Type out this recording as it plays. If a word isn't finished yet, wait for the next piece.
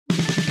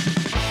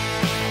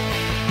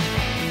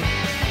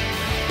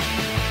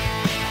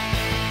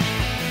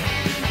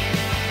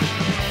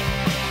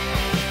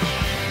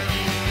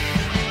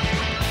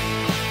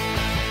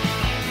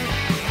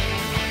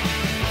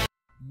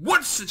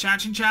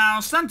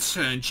Chinchow,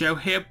 Lanturn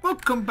here.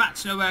 Welcome back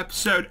to another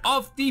episode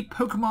of the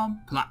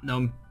Pokémon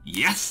Platinum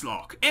YES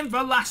Locke. In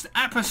the last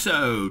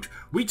episode,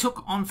 we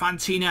took on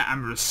Fantina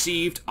and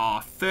received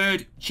our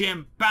third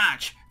gym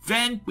badge.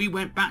 Then we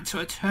went back to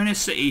Eterna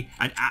City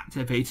and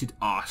activated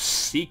our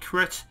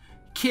secret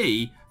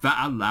key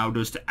that allowed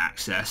us to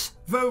access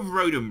the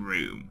Rotom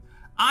Room.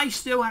 I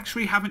still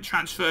actually haven't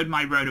transferred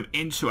my Rotom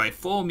into a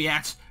form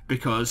yet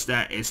because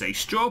there is a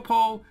straw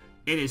poll.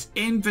 It is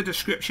in the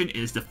description. It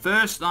is the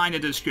first line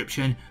of the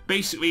description.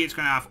 Basically, it's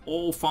going to have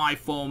all 5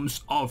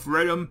 forms of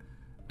Rotom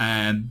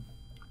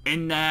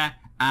in there.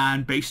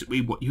 And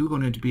basically, what you're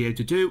going to be able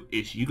to do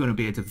is you're going to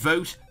be able to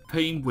vote.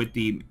 Team with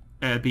the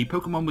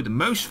Pokemon with the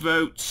most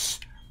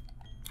votes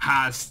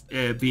has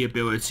the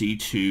ability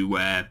to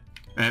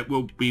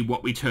will be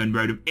what we turn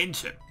Rotom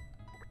into.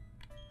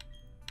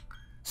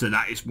 So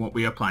that is what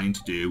we are planning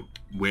to do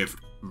with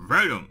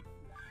Rotom.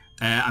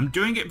 I'm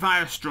doing it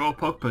via straw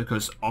poll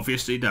because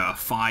obviously there are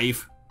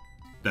 5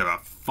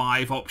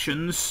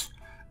 options,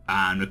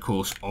 and of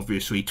course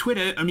obviously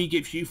Twitter only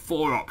gives you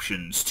 4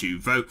 options to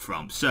vote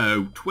from.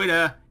 So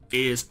Twitter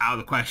is out of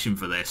the question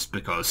for this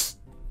because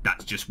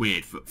that's just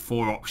weird.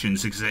 4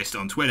 options exist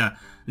on Twitter,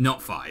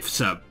 not 5.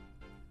 So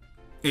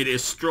it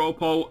is straw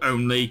poll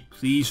only.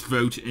 Please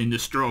vote in the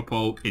straw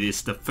poll. It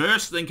is the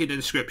first link in the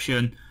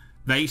description.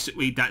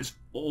 Basically, that's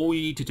all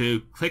you need to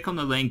do. Click on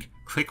the link,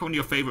 click on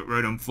your favorite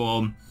Rotom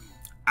form,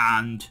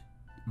 and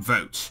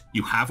vote.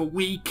 You have a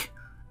week.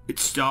 It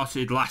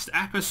started last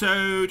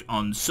episode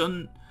on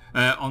the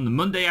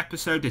Monday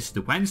episode. This is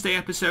the Wednesday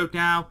episode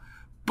now.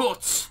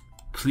 But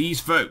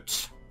please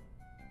vote.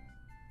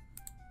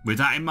 With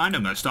that in mind,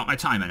 I'm going to start my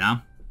timer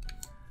now.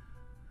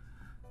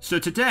 So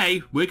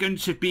today, we're going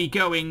to be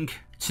going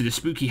to the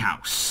spooky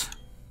house.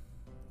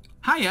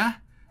 Hiya.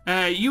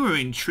 You were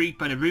intrigued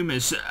by the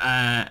rumours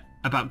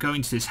about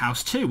going to this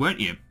house too,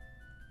 weren't you?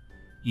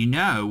 You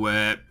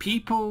know,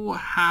 people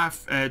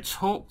have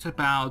talked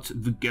about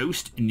the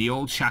ghost in the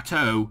old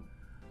chateau.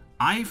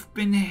 I've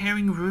been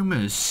hearing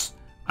rumours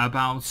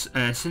about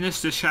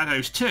sinister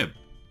shadows too.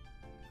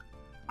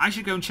 I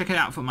should go and check it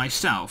out for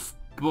myself,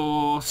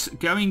 but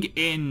going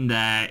in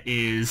there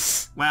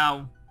is,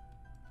 well,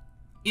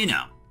 you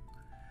know,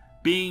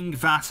 being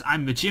that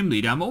I'm the gym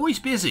leader, I'm always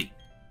busy.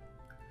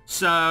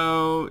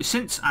 So,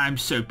 since I'm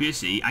so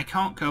busy, I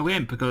can't go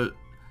in because,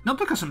 not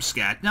because I'm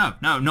scared, no,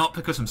 not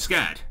because I'm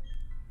scared.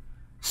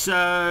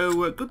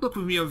 So, good luck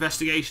with your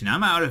investigation.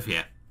 I'm out of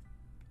here.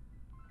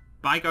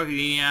 Bye,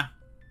 Gardenia.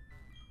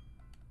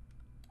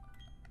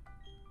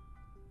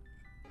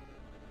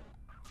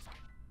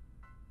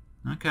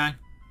 Okay.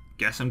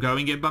 Guess I'm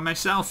going in by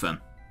myself then.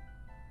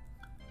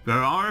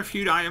 There are a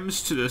few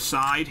items to the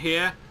side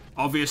here.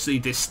 Obviously,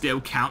 this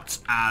still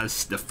counts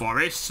as the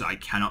forest, so I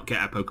cannot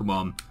get a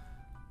Pokemon,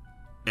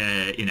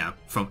 you know,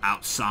 from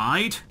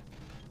outside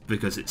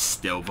because it's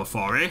still the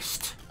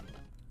forest.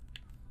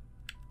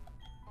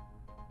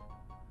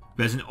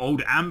 There's an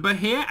old amber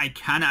here. I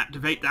can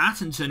activate that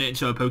and turn it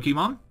into a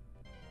Pokemon.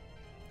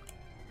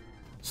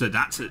 So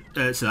that's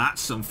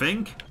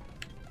something.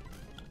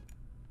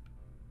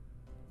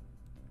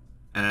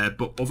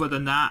 But other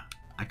than that,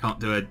 I can't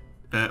do it.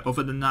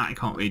 Other than that, I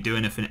can't really do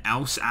anything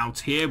else out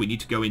here. We need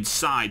to go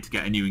inside to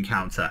get a new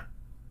encounter.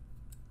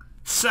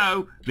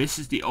 So this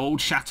is the old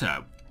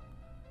chateau.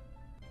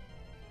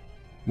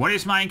 What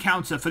is my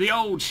encounter for the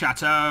old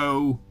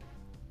chateau?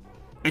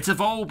 It's a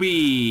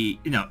Volby.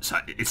 No,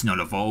 sorry, it's not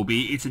a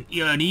Volby. It's an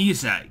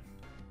Ionize.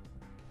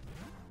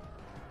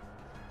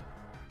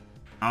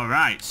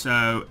 Alright,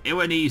 so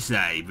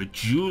Ionize, the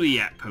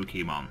Juliet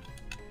Pokemon.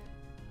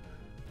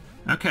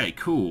 Okay,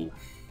 cool.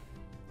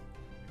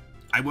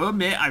 I will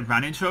admit I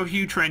ran into a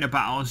few trainer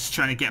battles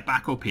trying to get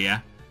back up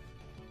here.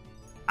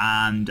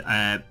 And,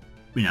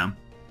 you know,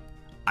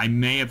 I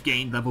may have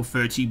gained level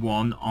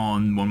 31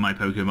 on one of my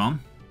Pokemon.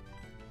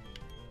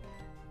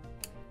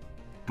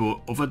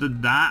 But other than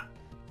that,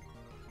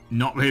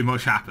 not really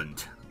much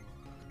happened.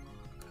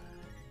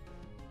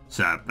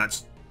 So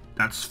that's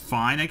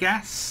fine, I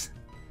guess.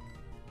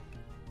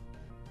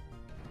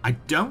 I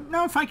don't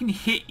know if I can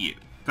hit you.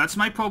 That's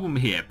my problem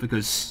here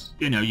because,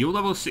 you know, you're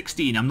level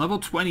 16, I'm level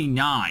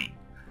 29.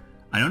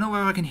 I don't know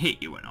whether I can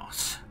hit you or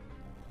not.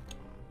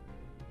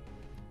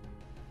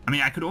 I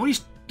mean, I could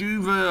always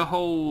do the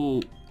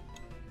whole...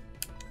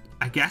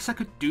 I guess I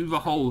could do the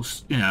whole,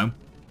 you know...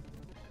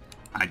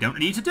 I don't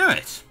need to do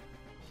it.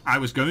 I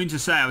was going to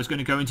say I was going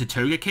to go into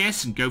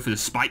Togekiss and go for the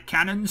spike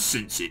cannons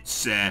since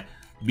it's the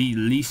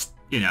least,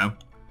 you know...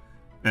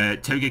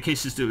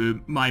 Togekiss is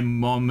my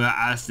mom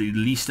has the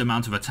least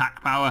amount of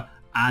attack power,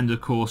 and of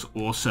course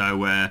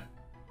also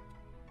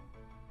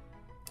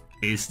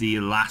is the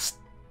last,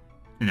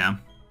 you know...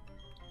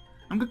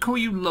 I'm going to call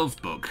you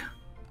Lovebug.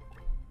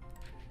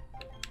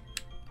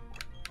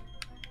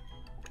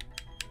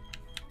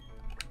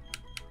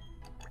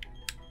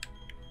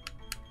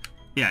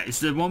 Yeah, it's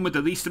the one with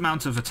the least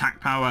amount of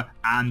attack power,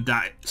 and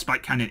that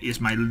Spike Cannon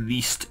is my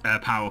least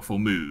powerful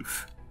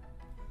move.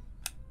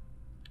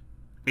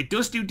 It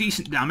does do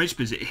decent damage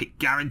because it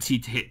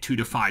guaranteed to hit 2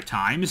 to 5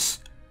 times.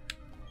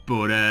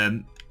 But,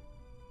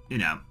 you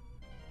know.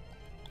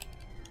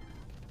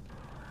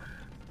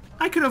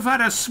 I could have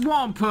had a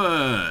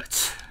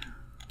Swampert!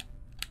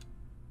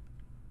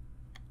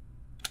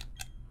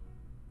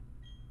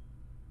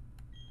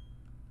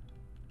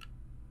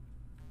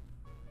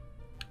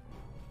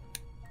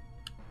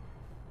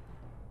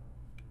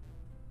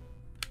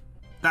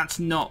 That's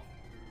not,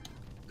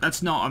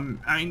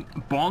 I mean,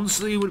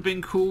 Bonsley would have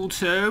been cool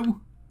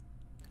too.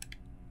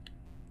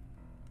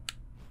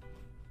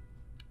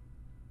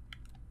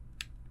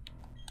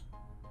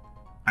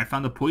 I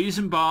found the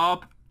Poison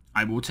Barb.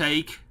 I will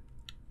take.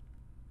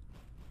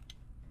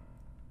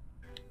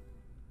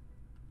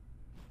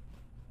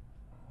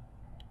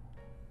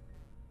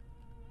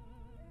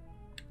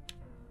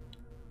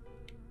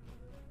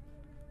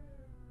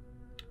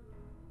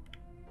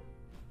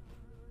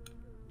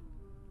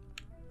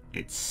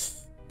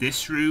 It's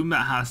this room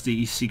that has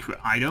the secret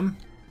item.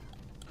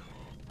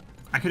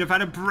 I could have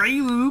had a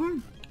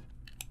Breloom.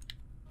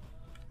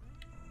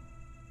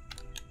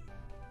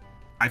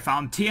 I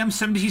found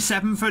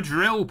TM77 for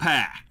Drill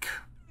Peck.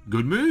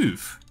 Good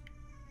move.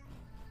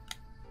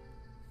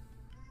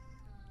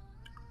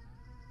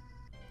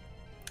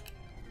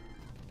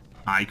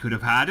 I could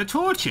have had a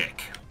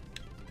Torchic.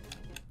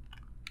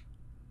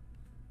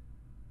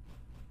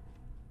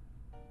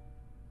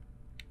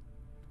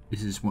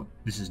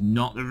 This is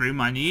not the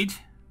room I need.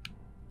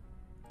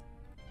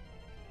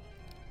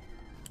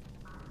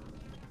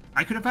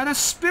 I could have had a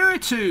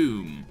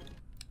Spiritomb.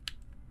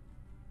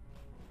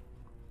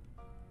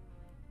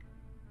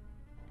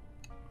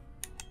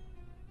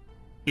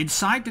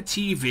 Inside the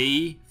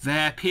TV,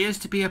 there appears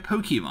to be a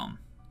Pokemon.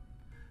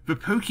 The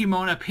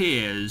Pokemon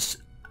appears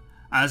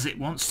as it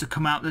wants to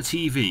come out the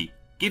TV.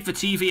 Give the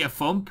TV a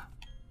thump.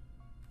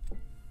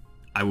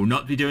 I will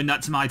not be doing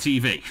that to my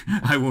TV.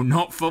 I will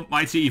not thump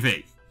my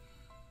TV.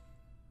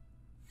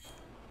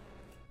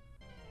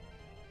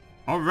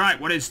 Alright,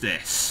 what is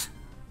this?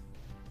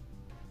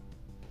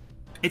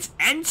 It's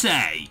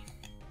Entei!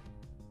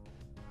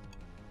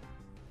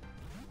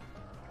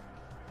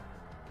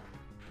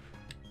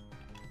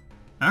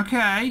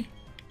 Okay.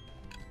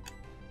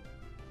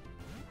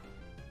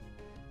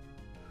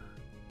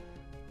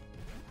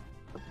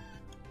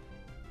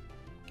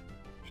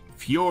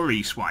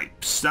 Fury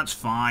swipes, that's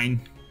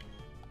fine.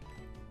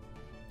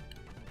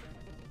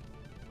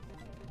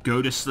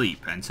 Go to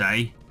sleep,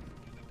 Entei.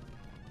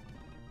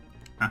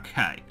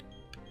 Okay.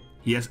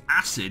 He has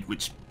acid,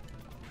 which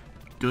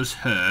does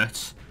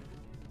hurt.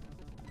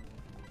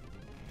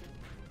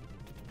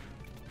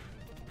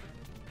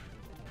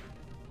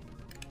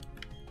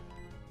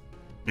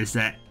 Is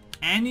there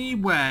any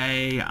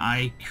way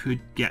I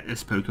could get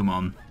this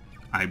Pokemon?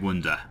 I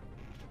wonder.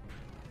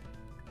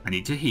 I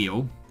need to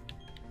heal.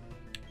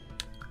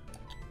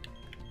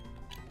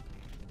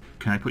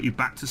 Can I put you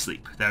back to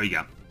sleep? There we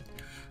go.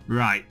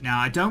 Right, now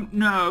I don't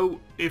know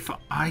if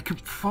I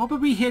could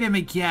probably hit him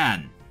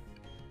again.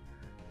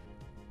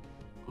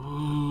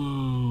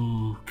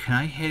 Ooh, can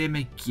I hit him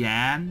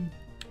again?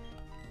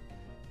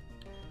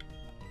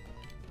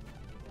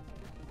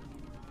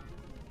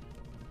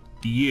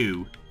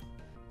 You.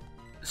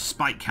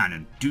 Spike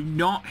Cannon. Do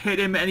not hit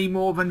him any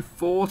more than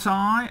 4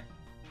 times.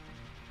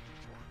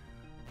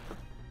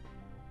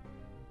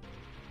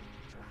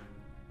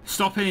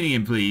 Stop hitting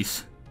him,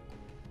 please.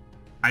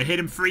 I hit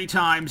him 3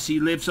 times.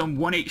 He lives on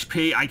 1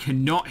 HP. I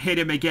cannot hit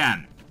him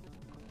again.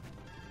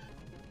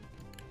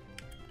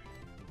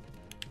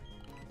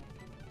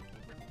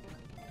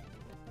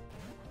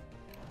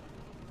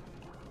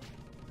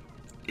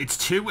 It's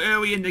too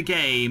early in the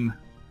game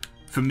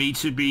for me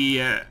to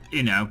be,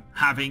 you know,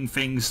 having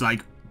things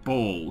like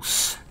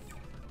balls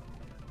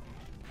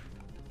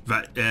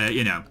that,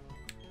 you know,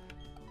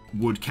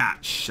 would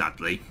catch,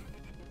 sadly.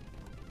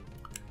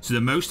 So the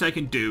most I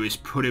can do is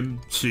put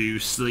him to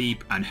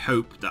sleep and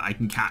hope that I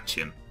can catch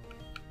him.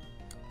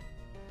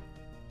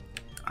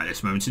 At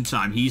this moment in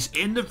time, he's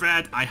in the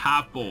red. I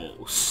have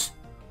balls.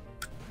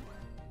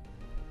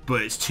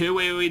 But it's too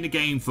early in the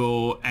game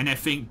for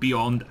anything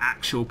beyond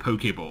actual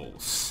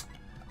Pokeballs,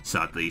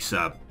 sadly,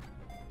 so.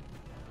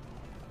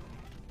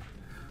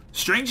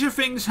 Stranger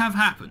things have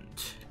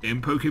happened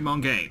in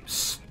Pokemon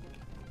games.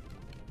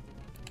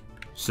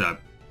 So,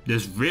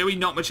 there's really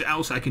not much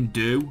else I can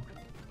do.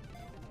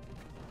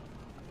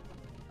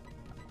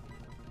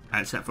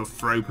 Except for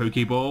throw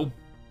Pokeball.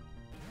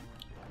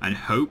 And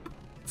hope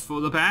for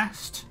the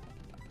best.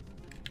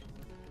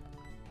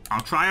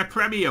 I'll try a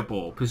Premier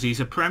Ball, because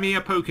he's a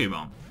Premier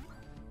Pokemon.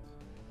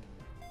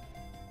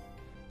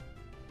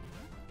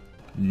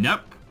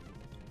 Nope.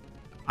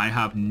 I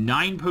have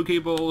 9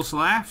 Pokeballs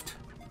left.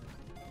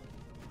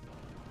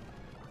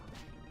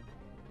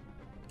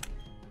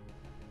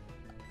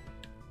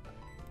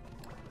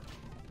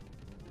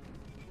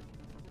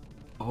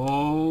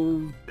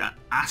 Oh, that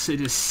acid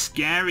is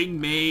scaring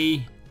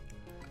me.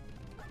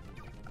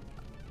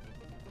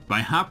 If I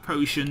have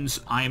potions,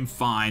 I am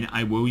fine.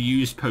 I will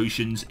use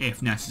potions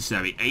if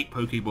necessary. 8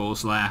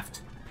 Pokeballs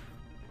left.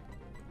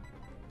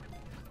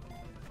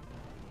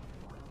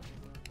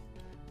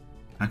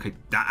 Okay,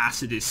 that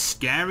acid is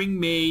scaring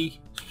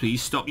me.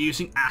 Please stop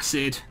using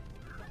acid.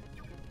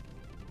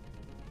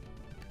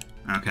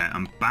 Okay,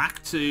 I'm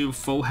back to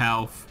full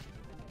health.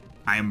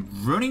 I am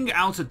running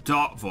out of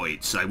Dark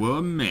Voids. I will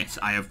admit,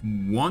 I have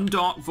 1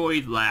 Dark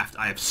Void left.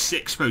 I have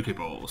 6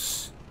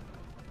 Pokeballs.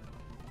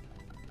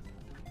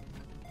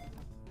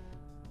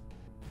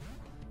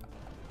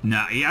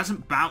 No, he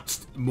hasn't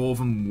bounced more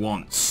than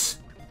once.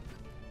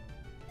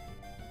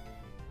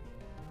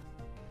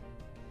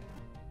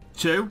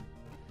 2.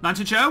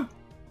 Lanturn Chow?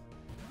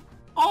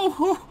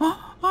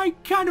 Oh, I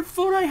kind of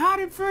thought I had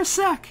him for a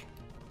sec.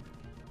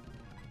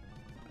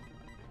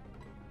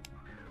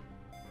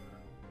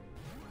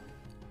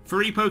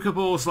 Three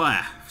Pokeballs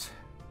left.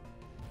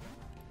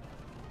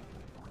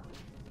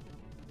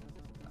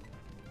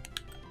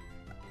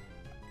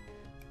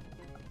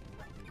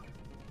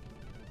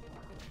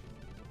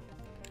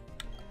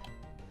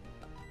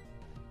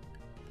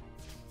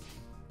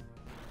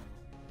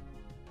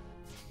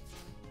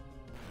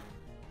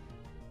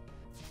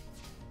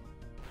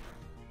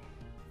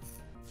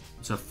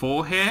 It's a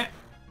 4 hit.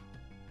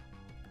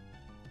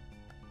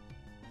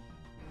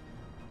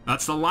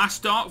 That's the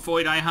last Dark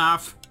Void I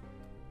have.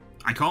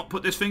 I can't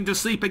put this thing to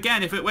sleep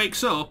again if it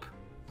wakes up.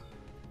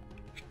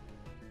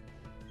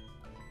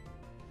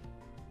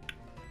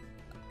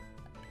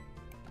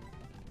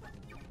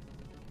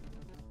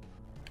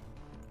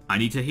 I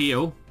need to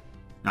heal.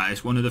 That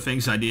is one of the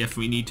things I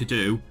definitely need to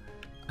do.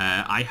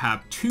 I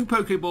have 2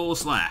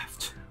 Pokeballs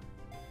left.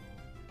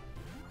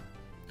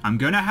 I'm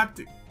gonna have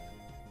to...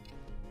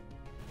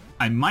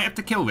 I might have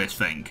to kill this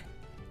thing.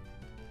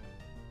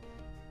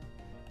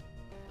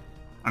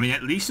 I mean,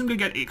 at least I'm gonna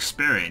get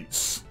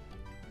experience.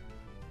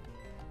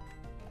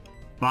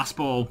 Last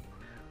ball.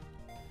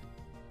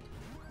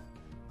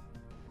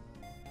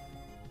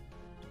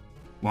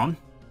 1,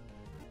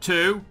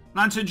 2,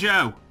 Lanturn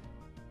Joe.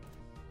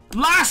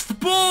 Last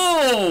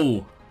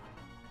ball!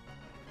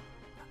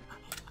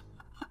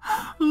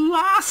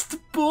 Last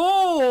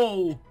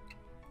ball!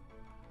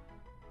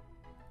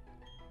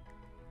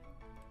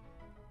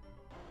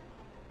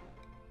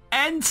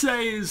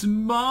 Entei is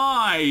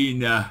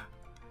mine!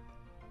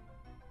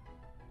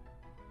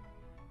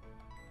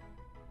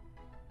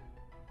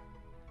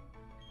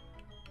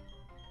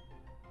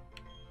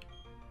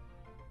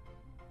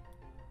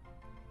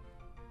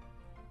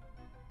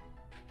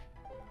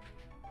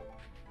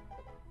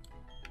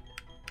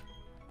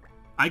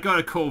 I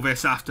gotta call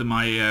this after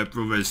my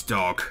brother's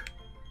dog.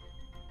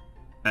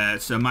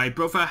 So my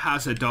brother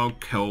has a dog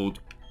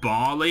called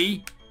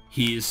Barley.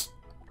 He's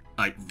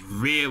like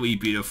really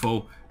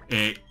beautiful.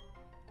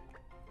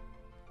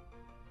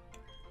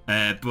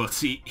 But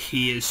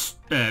he is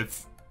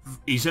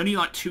he's only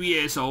like 2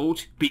 years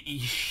old, but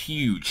he's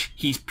huge.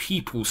 He's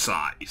people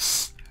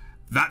size.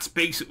 That's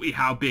basically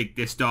how big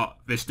this dog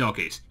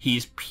is. He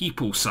is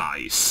people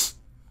size.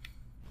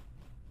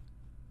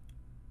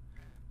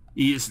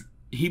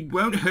 He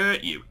won't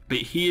hurt you, but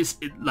he is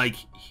like...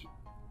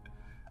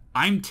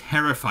 I'm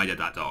terrified of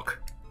that dog.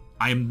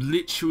 I am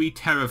literally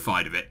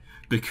terrified of it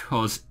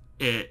because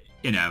it,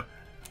 you know,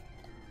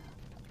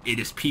 it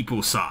is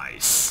people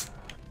size.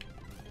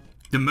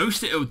 The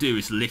most it'll do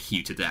is lick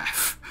you to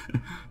death.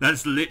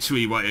 That's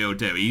literally what it'll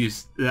do.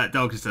 That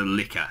dog is a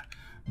licker.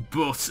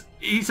 But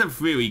he's a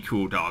really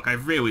cool dog. I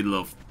really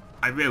love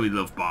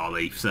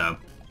Barley, so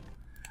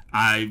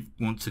I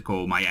want to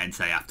call my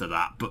Entei after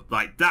that. But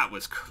like, that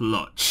was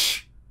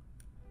clutch.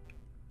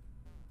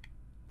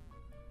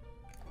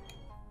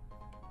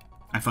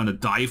 I found a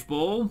dive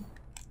ball.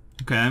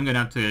 Okay, I'm gonna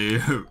have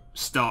to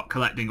start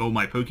collecting all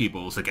my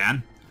Pokeballs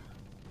again.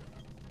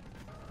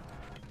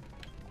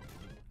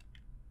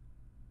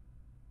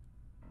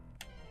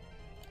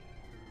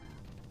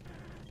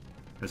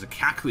 There's a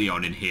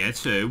Cacleon in here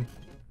too.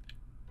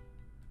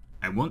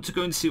 I want to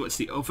go and see what's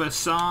the other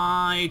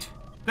side.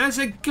 There's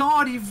a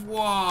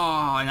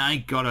Gardevoir, and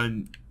I got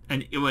an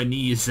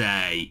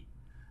Iwanese.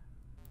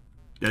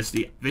 This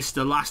is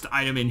the last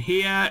item in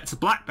here. It's a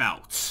black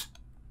belt.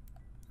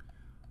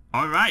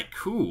 Alright,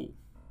 cool.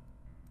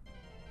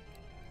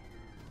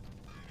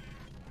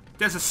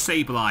 There's a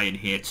Sableye in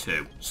here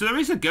too. So there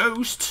is a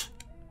ghost.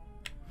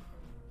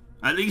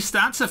 At least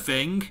that's a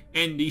thing.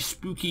 In the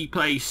spooky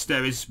place,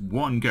 there is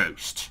one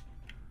ghost.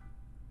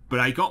 But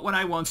I got what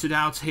I wanted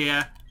out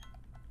here.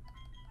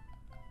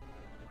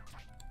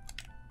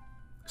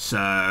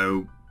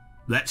 So,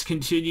 let's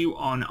continue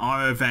on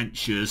our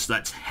adventures.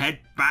 Let's head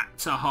back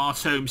to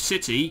Hearthome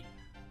City.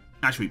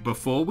 Actually,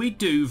 before we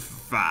do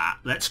that,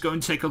 let's go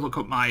and take a look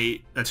at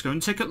let's go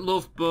and take a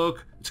Lovebug.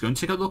 Let's go and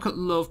take a look at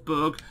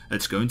Lovebug.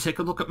 Let's go and take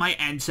a look at my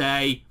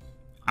Entei.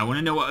 I want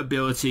to know what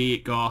ability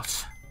it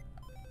got.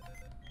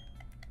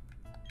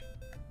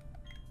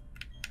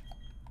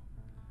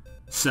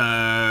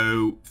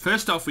 So,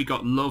 first off, we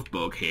got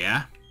Lovebug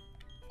here.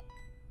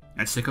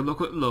 Let's take a look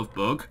at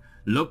Lovebug.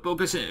 Lovebug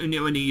is an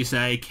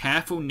Iwanese,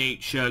 Careful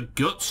Nature,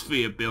 Guts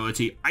 3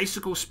 ability,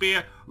 Icicle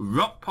Spear,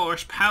 Rock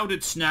Polish,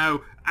 Powdered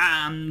Snow,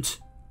 and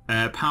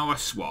Power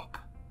Swap.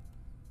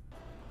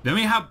 Then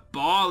we have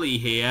Barley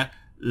here,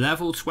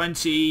 level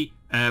 20,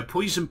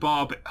 Poison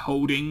Barb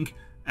holding.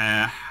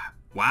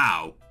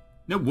 Wow,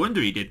 No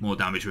wonder he did more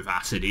damage with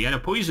Acid. He had a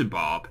Poison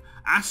Barb.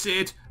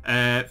 Acid,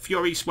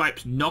 Fury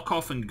Swipes, Knock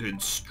Off and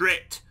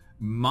Constrict.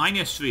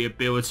 -3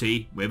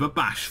 ability with a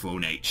Bashful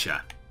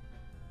nature.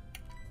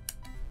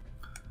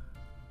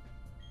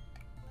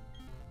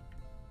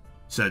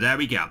 So there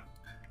we go.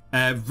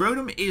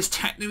 Rotom is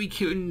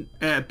technically,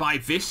 by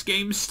this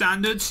game's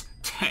standards,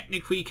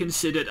 technically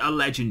considered a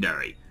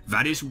legendary.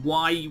 That is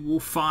why you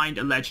will find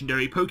a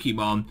legendary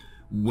Pokemon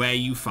where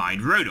you find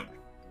Rotom.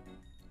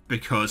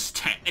 Because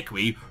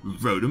technically,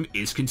 Rotom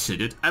is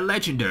considered a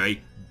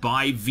legendary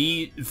by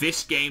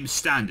this game's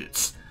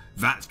standards.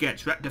 That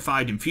gets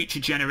rectified in future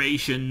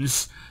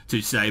generations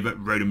to say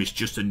that Rotom is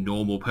just a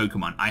normal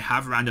Pokemon. I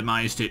have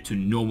randomized it to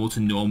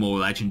normal,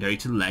 legendary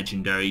to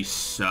legendary,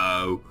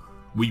 so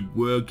we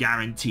were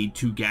guaranteed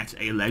to get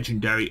a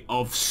legendary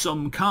of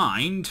some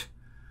kind.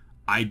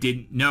 I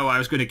didn't know I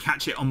was going to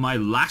catch it on my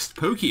last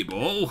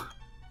Pokeball.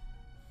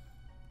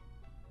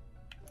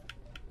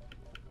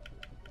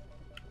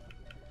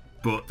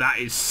 But that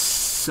is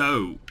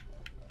so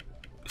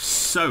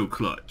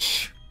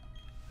clutch.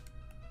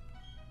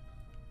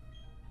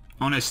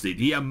 Honestly,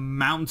 the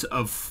amount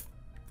of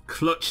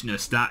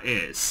clutchness that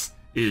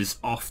is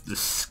off the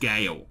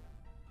scale.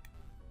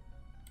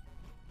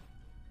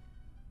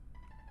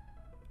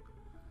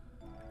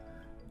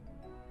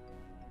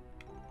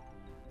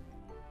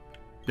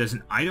 There's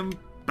an item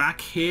back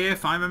here,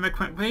 if I remember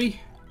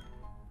correctly.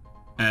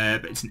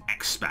 But it's an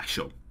X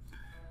special.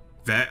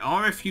 There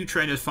are a few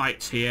trainer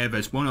fights here.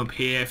 There's one up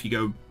here if you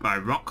go by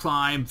rock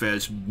climb.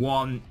 There's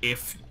one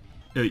if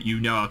you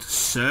know how to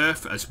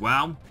surf as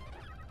well.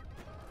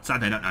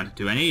 Sadly, I don't know how to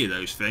do any of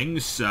those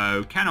things,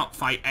 so cannot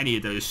fight any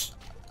of those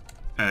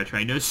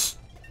trainers.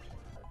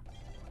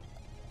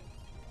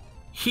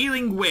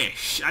 Healing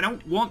Wish. I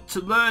don't want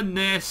to learn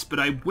this, but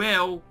I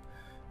will,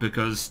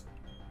 because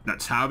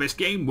that's how this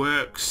game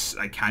works.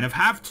 I kind of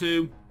have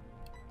to.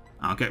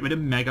 I'll get rid of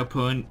Mega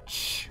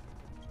Punch.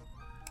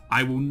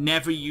 I will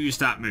never use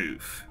that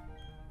move.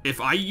 If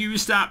I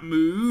use that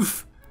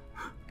move,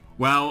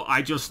 well,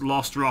 I just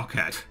lost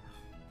Rocket.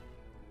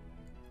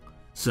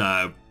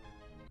 So,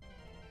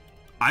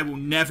 I will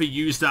never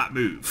use that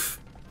move.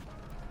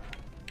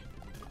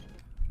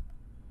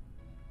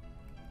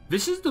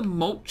 This is the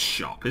Mulch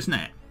Shop, isn't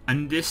it?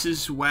 And this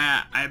is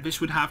where this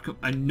would have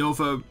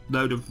another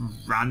load of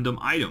random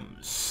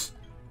items.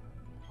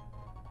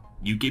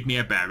 You give me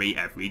a berry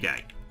every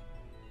day.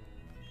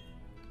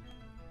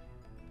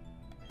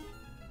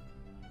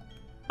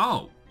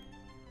 Oh.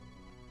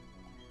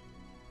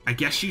 I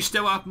guess you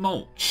still have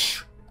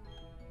mulch.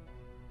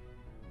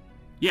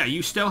 Yeah,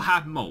 you still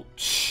have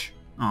mulch.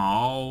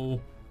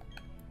 Oh.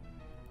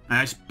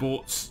 I just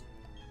bought...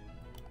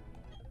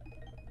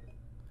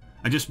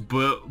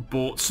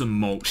 bought some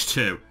mulch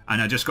too.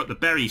 And I just got the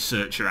Berry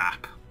Searcher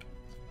app.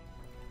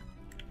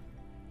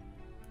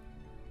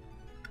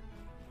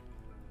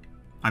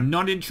 I'm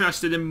not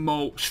interested in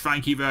mulch,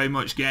 thank you very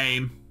much,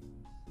 game.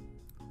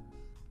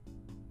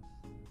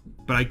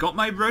 But I got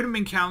my Rotom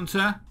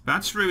encounter.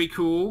 That's really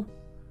cool.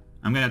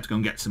 I'm going to have to go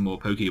and get some more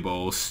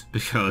Pokeballs.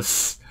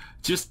 Because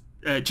just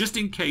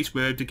in case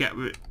we're to get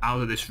out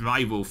of this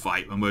rival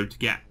fight and we're to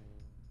get...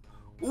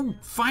 Ooh,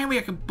 finally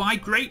I can buy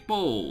Great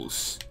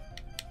Balls.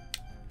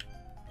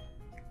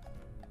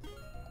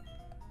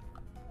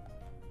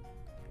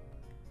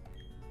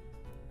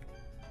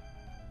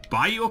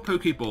 Buy your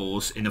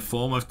Pokeballs in the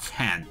form of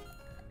 10.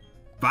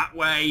 That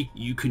way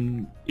you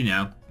can,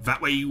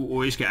 that way you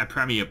always get a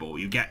Premier Ball.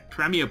 You get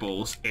Premier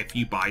Balls if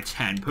you buy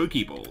 10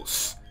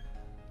 Pokeballs.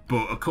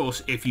 But of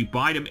course, if you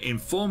buy them in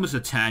forms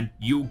of 10,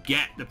 you'll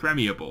get the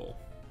Premier Ball.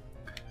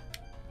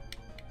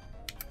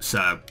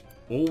 So,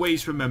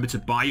 always remember to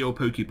buy your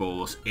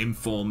Pokeballs in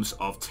forms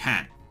of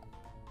 10.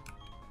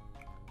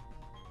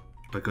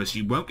 Because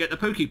you won't get the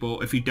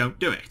Pokeball if you don't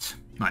do it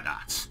like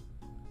that.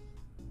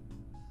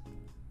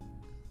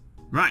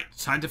 Right,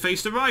 time to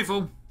face the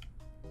rival.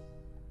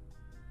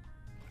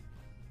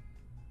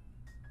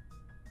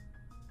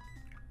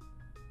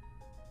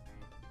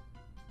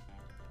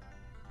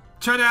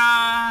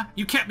 Ta-da!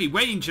 You kept me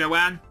waiting,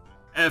 Joanne,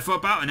 for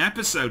about an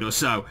episode or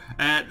so.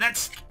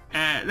 Let's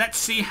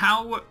see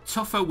how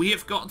tougher we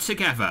have got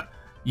together.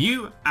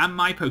 You and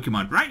my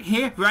Pokemon, right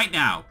here, right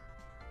now.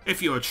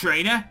 If you're a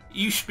trainer,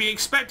 you should be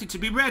expected to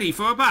be ready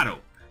for a battle.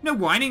 No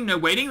whining, no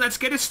waiting, let's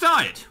get it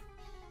started.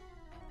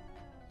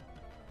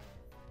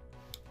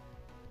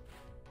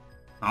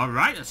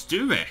 Alright, let's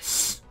do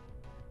this.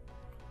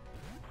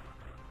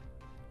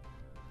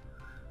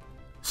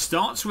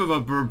 Starts with a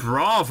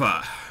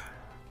Brava.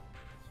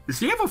 Does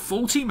he have a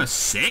full team of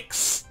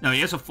 6? No, he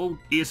has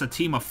a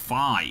team of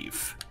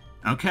 5.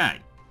 Okay.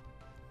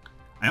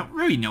 I don't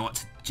really know what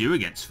to do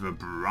against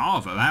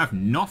Vibrava. I have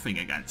nothing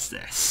against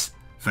this.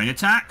 Feint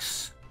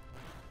attacks.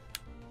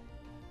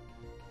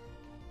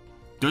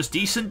 Does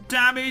decent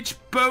damage.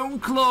 Bone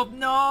Club,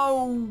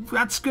 no!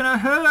 That's gonna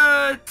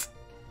hurt!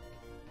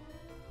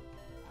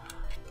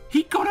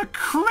 He got a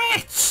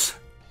crit!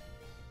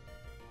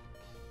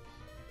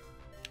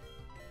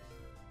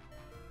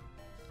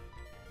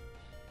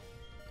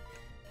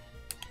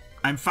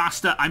 I'm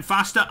faster, I'm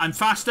faster, I'm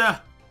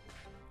faster!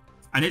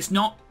 And it's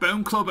not...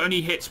 Bone Club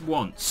only hits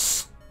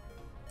once.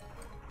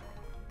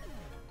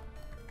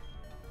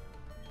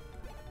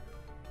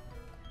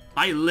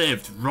 I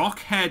lived.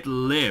 Rockhead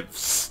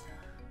lives.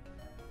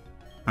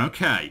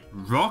 Okay,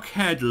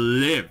 Rockhead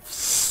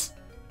lives.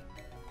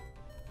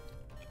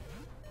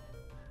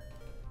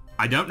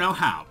 I don't know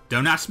how.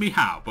 Don't ask me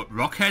how, but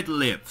Rockhead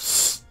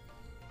lives.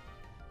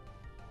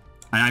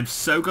 And I'm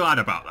so glad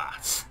about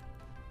that.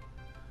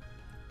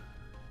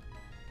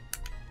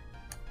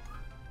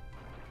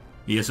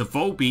 He has a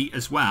Volbeat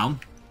as well.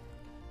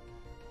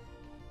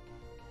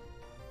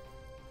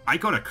 I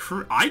got a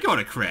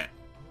crit.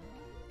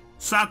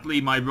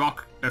 Sadly, my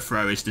rock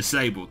throw is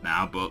disabled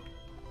now, but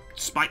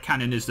Spike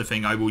Cannon is the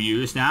thing I will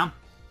use now.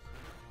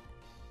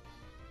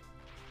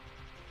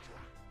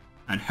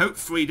 And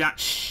hopefully that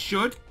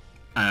should...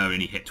 Oh,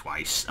 only hit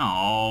twice.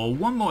 Oh,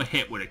 one more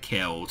hit would have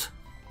killed.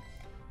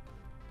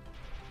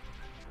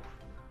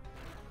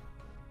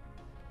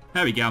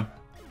 There we go.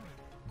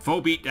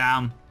 Volbeat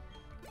down.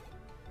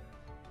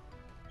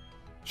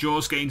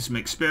 Jaws gained some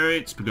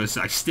experience because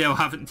I still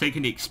haven't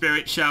taken the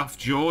experience shelf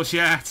Jaws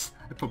yet.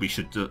 I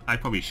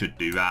probably should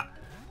do that.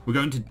 We're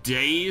going to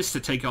Daze to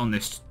take on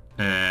this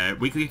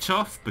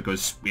Wigglytuff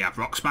because we have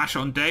Rock Smash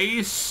on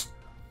Daze.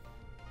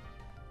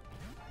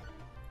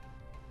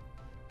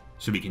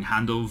 So we can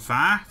handle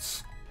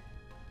that.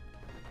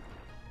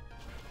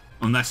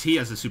 Unless he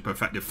has a super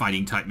effective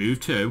fighting type move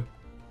too.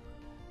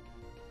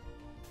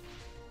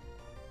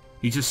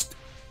 He just...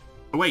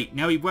 Oh wait,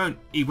 no he won't.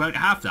 He won't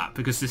have that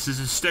because this is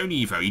a Stone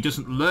Evo. He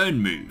doesn't learn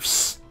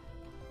moves.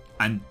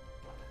 And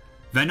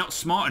they're not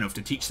smart enough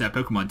to teach their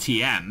Pokemon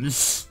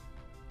TMs.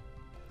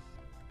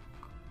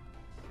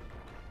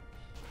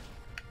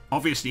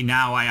 Obviously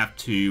now I have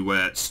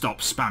to stop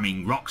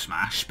spamming Rock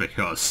Smash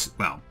because,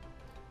 well,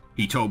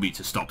 he told me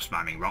to stop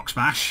spamming Rock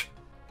Smash.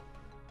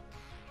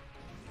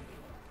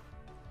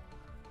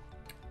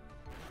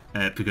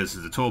 Because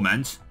of the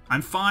Torment.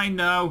 I'm fine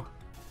though.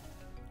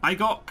 I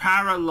got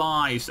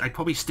paralyzed. I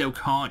probably still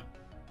can't.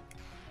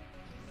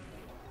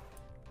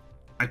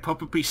 I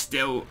probably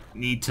still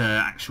need to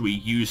actually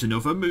use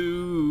another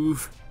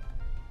move.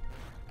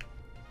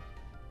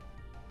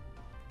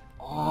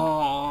 Oh,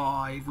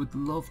 I would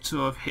love to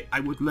have hit... I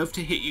would love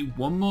to hit you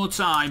one more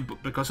time,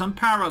 but because I'm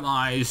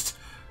paralyzed,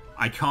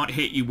 I can't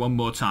hit you one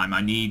more time.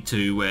 I need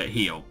to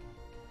heal.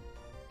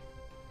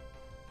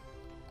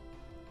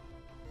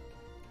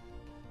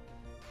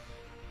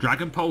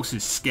 Dragon Pulse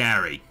is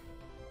scary.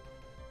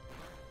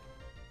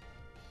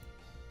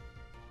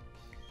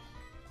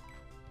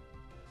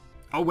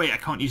 Oh wait, I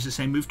can't use the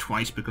same move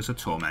twice because of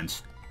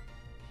Torment.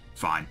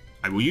 Fine.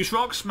 I will use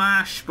Rock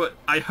Smash, but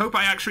I hope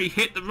I actually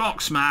hit the Rock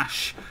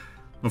Smash.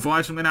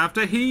 Otherwise I'm going to have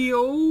to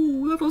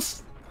heal.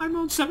 Levels. I'm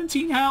on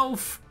 17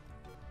 health.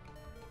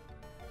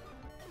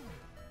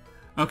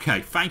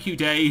 Okay, thank you,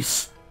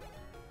 Daze.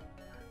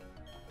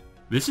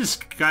 This has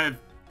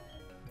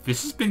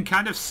been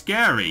kind of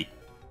scary.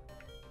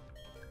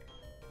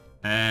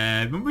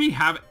 When we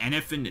have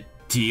anything that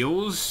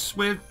deals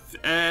with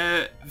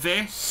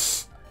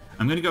this...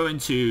 I'm going to go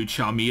into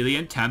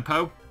Charmeleon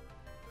Tempo.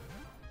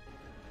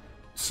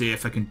 See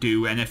if I can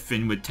do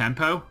anything with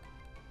Tempo.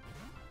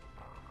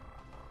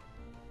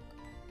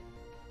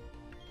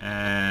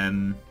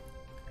 I'll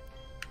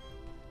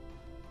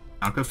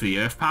go for the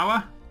Earth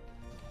Power.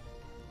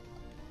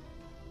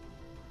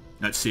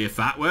 Let's see if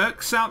that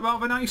works out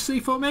rather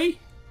nicely for me.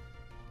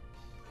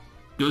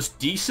 Does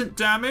decent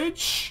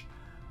damage.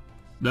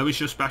 Lowers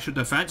your special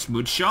defense.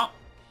 Mud Shot.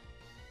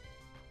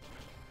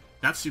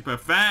 That's super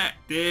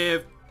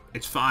effective.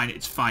 It's fine,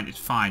 it's fine, it's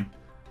fine.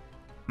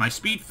 My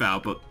speed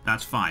fell, but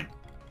that's fine.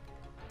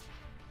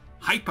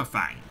 Hyper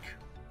Fang.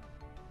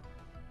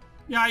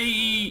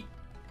 Yay!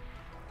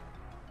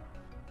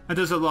 That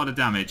does a lot of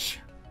damage.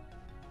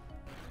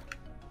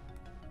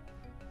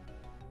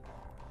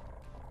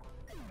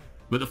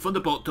 But the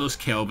Thunderbolt does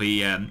kill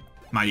the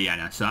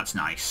Mightyena, so that's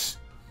nice.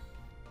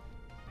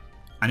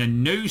 And a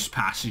Nose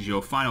Pass is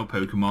your final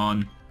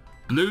Pokemon.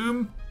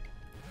 Bloom,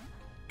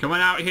 come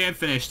on out here and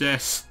finish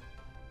this.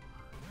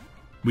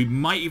 We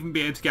might even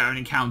be able to get an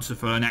encounter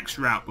for the next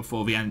route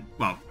before the end...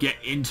 Well, get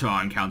into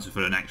our encounter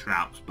for the next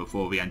route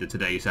before the end of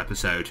today's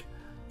episode.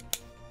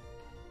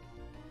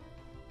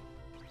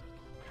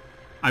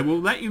 I will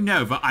let you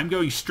know that I'm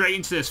going straight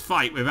into this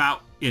fight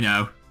without, you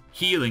know,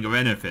 healing or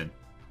anything.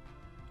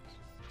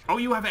 Oh,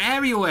 you have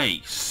Aerial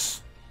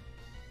Ace!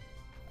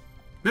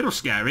 Little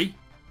scary.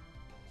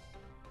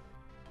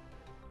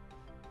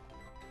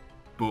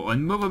 But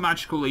another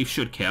Magical Leaf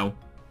should kill.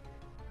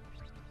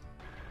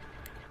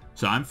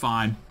 So I'm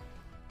fine.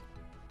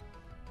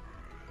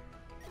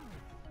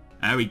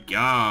 There we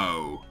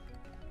go.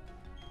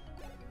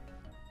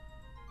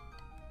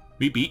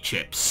 We beat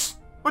Chips.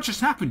 What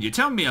just happened? You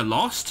telling me I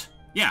lost?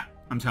 Yeah,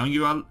 I'm telling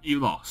you you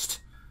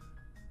lost.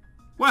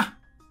 Well,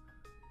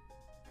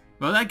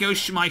 there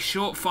goes my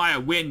short-fire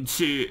win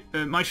to...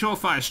 my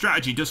short-fire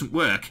strategy doesn't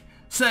work.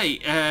 Say,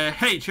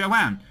 hey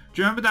Joanne,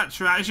 Do you remember that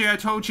strategy I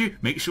told you?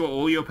 Make sure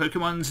all your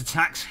Pokemon's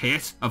attacks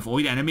hit,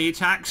 avoid enemy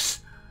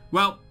attacks?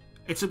 Well,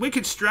 it's a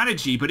wicked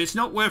strategy, but it's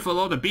not worth a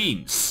lot of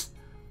beans.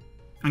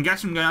 I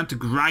guess I'm going to have to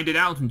grind it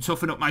out and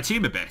toughen up my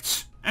team a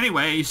bit.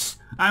 Anyways,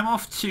 I'm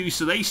off to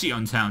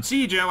Solaceon Town.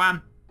 See you,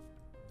 Joanne.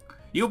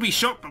 You'll be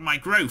shocked by my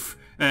growth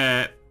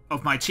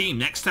of my team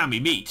next time we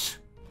meet.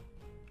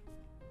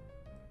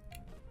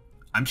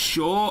 I'm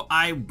sure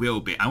I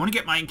will be. I want to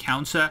get my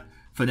encounter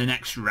for the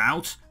next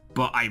route,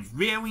 but I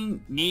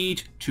really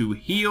need to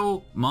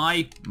heal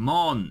my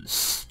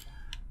Mons.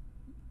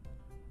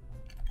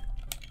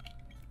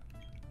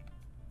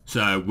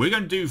 So we're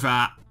going to do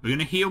that. We're going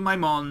to heal my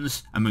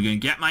Mons, and we're going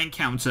to get my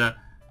encounter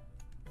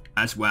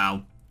as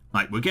well.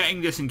 Like, we're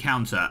getting this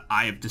encounter.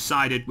 I have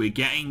decided we're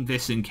getting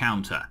this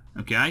encounter,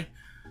 okay?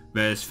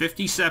 There's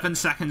 57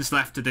 seconds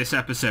left of this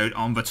episode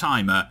on the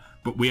timer,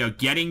 but we are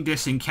getting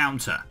this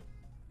encounter.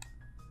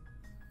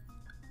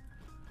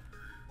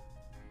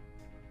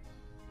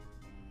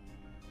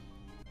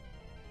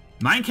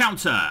 My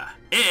encounter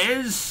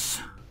is...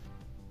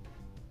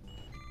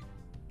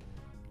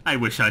 I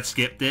wish I'd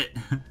skipped it.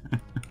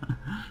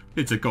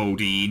 It's a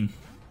Goldeen.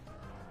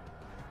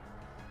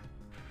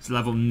 It's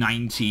level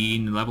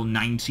 19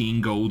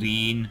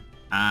 Goldeen.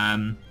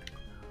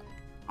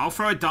 I'll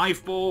throw a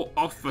dive ball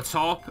off the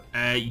top.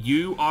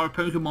 You are a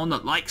Pokemon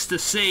that likes the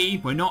sea.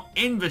 We're not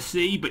in the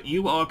sea, but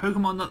you are a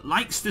Pokemon that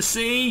likes the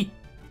sea.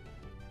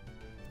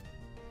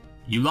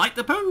 You like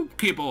the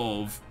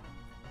Pokeball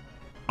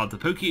of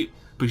the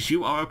because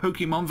you are a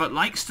Pokemon that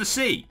likes the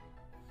sea.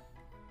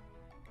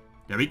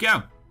 There we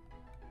go.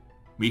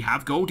 We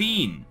have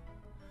Goldeen.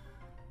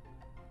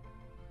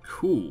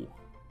 Cool.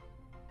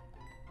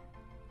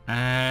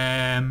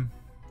 Don't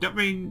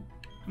really...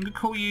 I'm gonna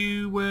call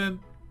you...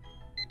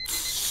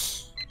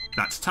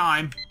 That's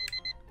time.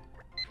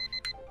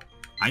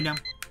 I know.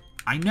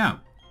 I know.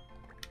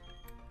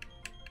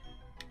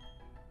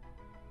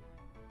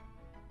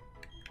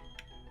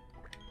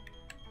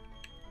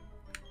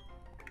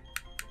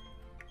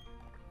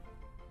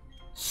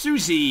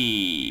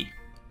 Susie! I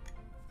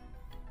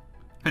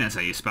think that's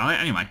how you spell it.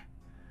 Anyway.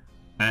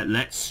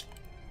 Let's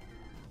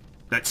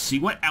see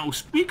what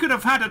else. We could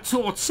have had a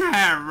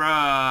Torterra!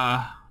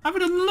 I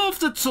would have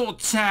loved a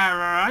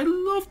Torterra! I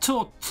love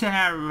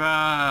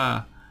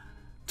Torterra!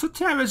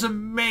 Torterra's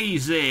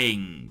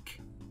amazing!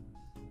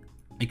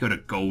 I got a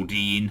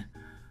Goldeen.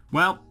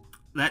 Well,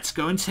 let's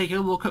go and take a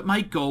look at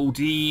my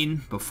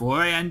Goldeen before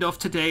I end off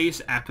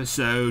today's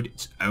episode.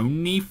 It's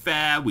only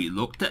fair. We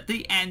looked at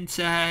the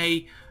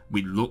Entei.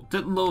 We looked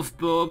at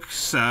Lovebug.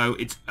 So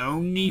it's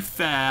only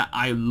fair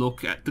I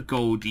look at the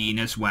Goldeen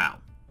as well.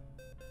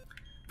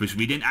 Because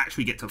we didn't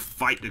actually get to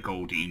fight the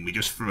Goldeen. We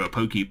just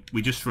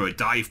threw a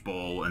dive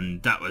ball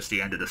and that was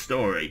the end of the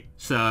story.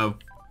 So...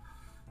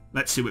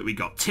 let's see what we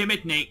got.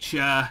 Timid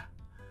nature,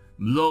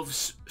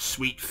 loves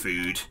sweet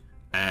food,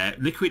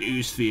 liquid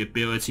ooze for the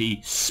ability,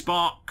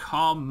 spark,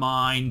 calm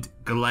mind,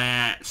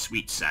 glare,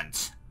 sweet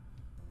scent.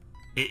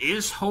 It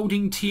is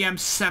holding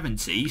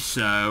TM70,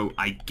 so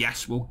I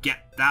guess we'll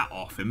get that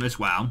off him as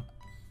well.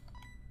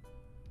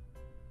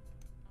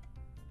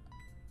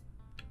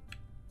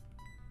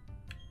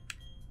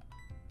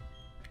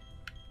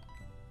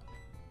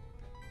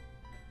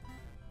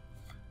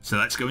 So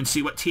let's go and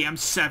see what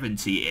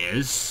TM70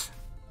 is.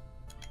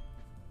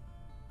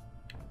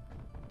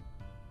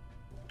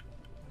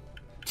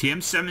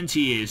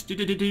 TM70 is...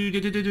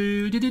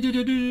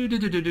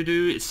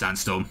 it's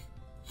Sandstorm.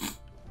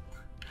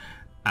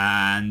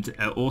 And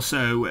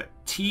also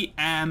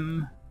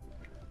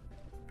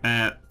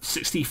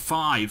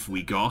TM65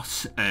 we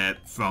got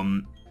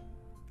from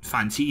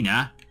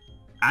Fantina.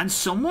 And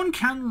someone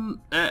can...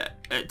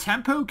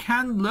 Tempo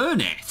can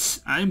learn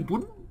it. I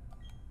wouldn't...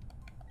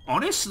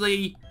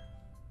 honestly...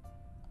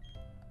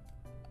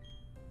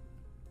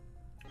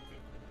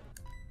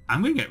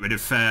 I'm going to get rid of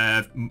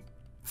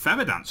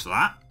Feather Dance for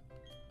that.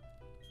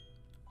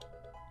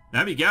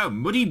 There we go.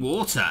 Muddy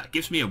Water.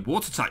 Gives me a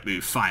water type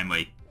move,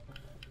 finally.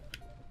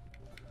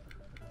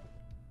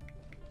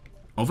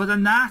 Other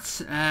than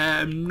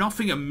that,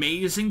 nothing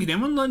amazing. Can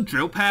anyone learn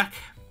Drill Peck?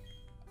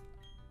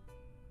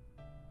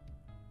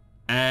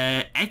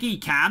 Eggy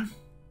can.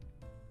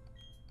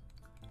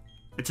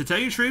 To tell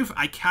you the truth,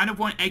 I kind of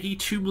want Eggy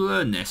to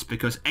learn this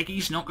because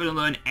Eggy's not going to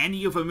learn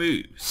any other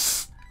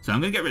moves. So I'm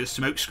going to get rid of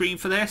Smokescreen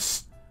for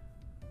this.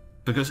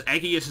 Because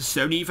Eggy is a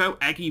Stone Evo,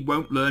 Eggy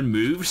won't learn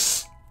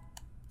moves.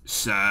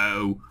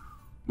 So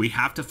we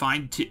have to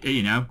find,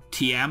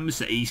 TMs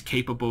that he's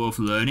capable of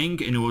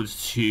learning in order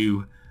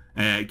to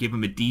give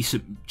him a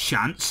decent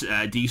chance,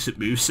 a decent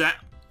moveset.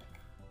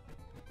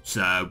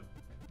 So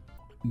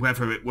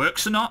whether it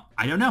works or not,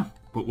 I don't know.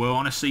 But we'll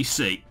honestly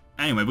see.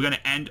 Anyway, we're going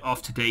to end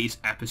off today's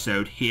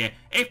episode here.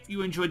 If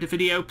you enjoyed the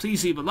video,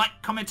 please leave a like,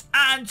 comment,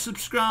 and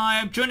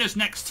subscribe. Join us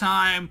next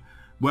time,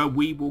 where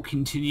we will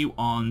continue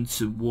on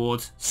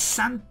towards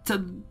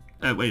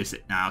wait a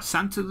sec now,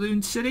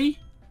 Santaloon City?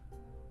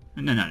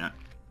 No.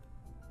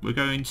 We're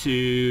going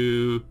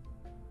to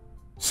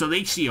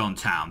Solaceon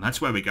Town. That's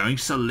where we're going.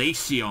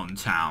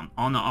 Solaceon Town.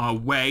 On our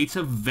way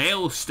to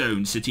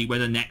Veilstone City, where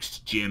the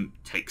next gym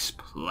takes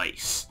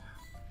place.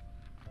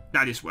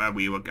 That is where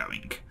we were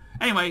going.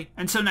 Anyway,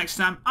 until next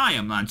time, I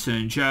am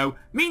Lanturn Joe.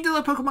 Mean to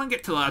the Pokemon,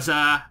 get to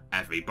Lazar.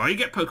 Everybody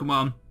get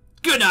Pokemon.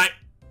 Good night!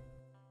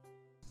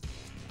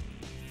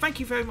 Thank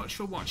you very much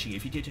for watching.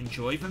 If you did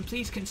enjoy, then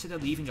please consider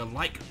leaving a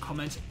like,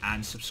 comment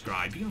and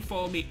subscribe. You can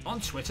follow me on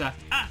Twitter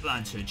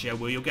 @LanturnJoe,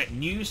 where you'll get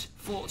news,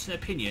 thoughts and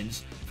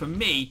opinions from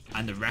me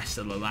and the rest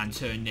of the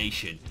Lanturn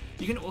Nation.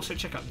 You can also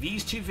check out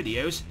these two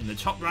videos in the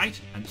top right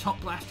and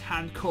top left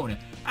hand corner.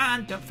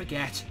 And don't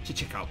forget to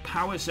check out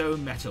Power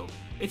Zone Metal.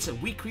 It's a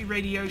weekly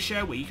radio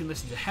show where you can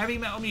listen to heavy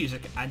metal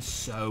music and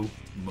so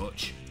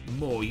much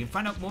more. You can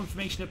find out more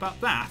information about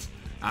that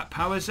at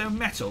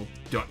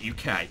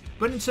powerzonemetal.uk.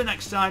 But until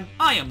next time,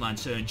 I am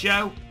Lanturn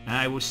Joe, and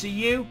I will see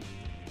you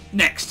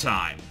next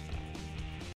time.